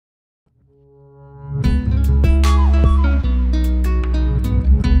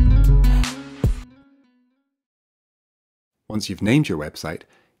Once you've named your website,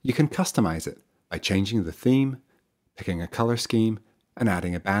 you can customize it by changing the theme, picking a color scheme, and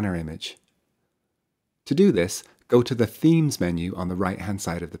adding a banner image. To do this, go to the Themes menu on the right-hand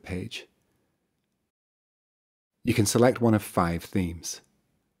side of the page. You can select one of 5 themes.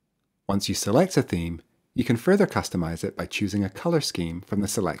 Once you select a theme, you can further customize it by choosing a color scheme from the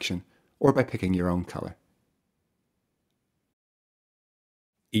selection or by picking your own color.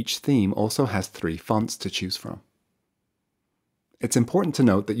 Each theme also has 3 fonts to choose from. It's important to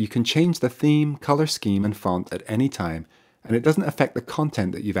note that you can change the theme, color scheme, and font at any time, and it doesn't affect the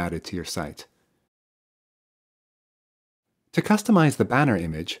content that you've added to your site. To customize the banner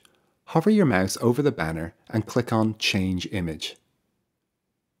image, hover your mouse over the banner and click on Change Image.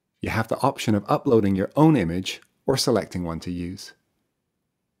 You have the option of uploading your own image or selecting one to use.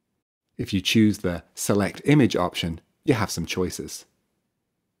 If you choose the Select Image option, you have some choices.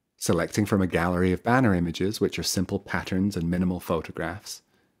 Selecting from a gallery of banner images, which are simple patterns and minimal photographs.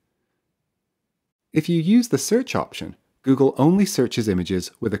 If you use the Search option, Google only searches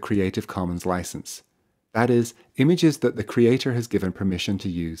images with a Creative Commons license. That is, images that the creator has given permission to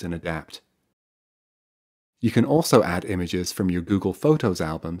use and adapt. You can also add images from your Google Photos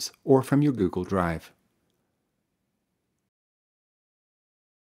albums or from your Google Drive.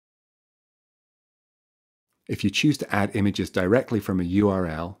 If you choose to add images directly from a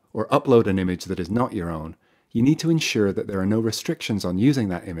URL or upload an image that is not your own, you need to ensure that there are no restrictions on using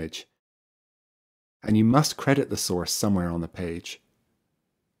that image, and you must credit the source somewhere on the page.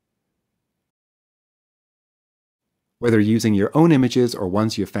 Whether using your own images or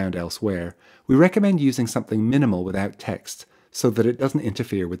ones you have found elsewhere, we recommend using something minimal without text so that it doesn't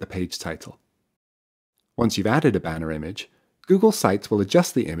interfere with the page title. Once you've added a banner image, Google Sites will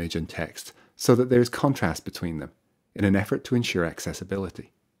adjust the image and text so that there is contrast between them, in an effort to ensure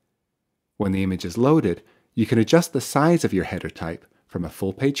accessibility. When the image is loaded, you can adjust the size of your header type from a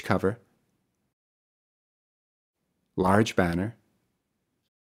full page cover, large banner,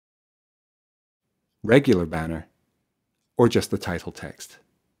 regular banner, or just the title text.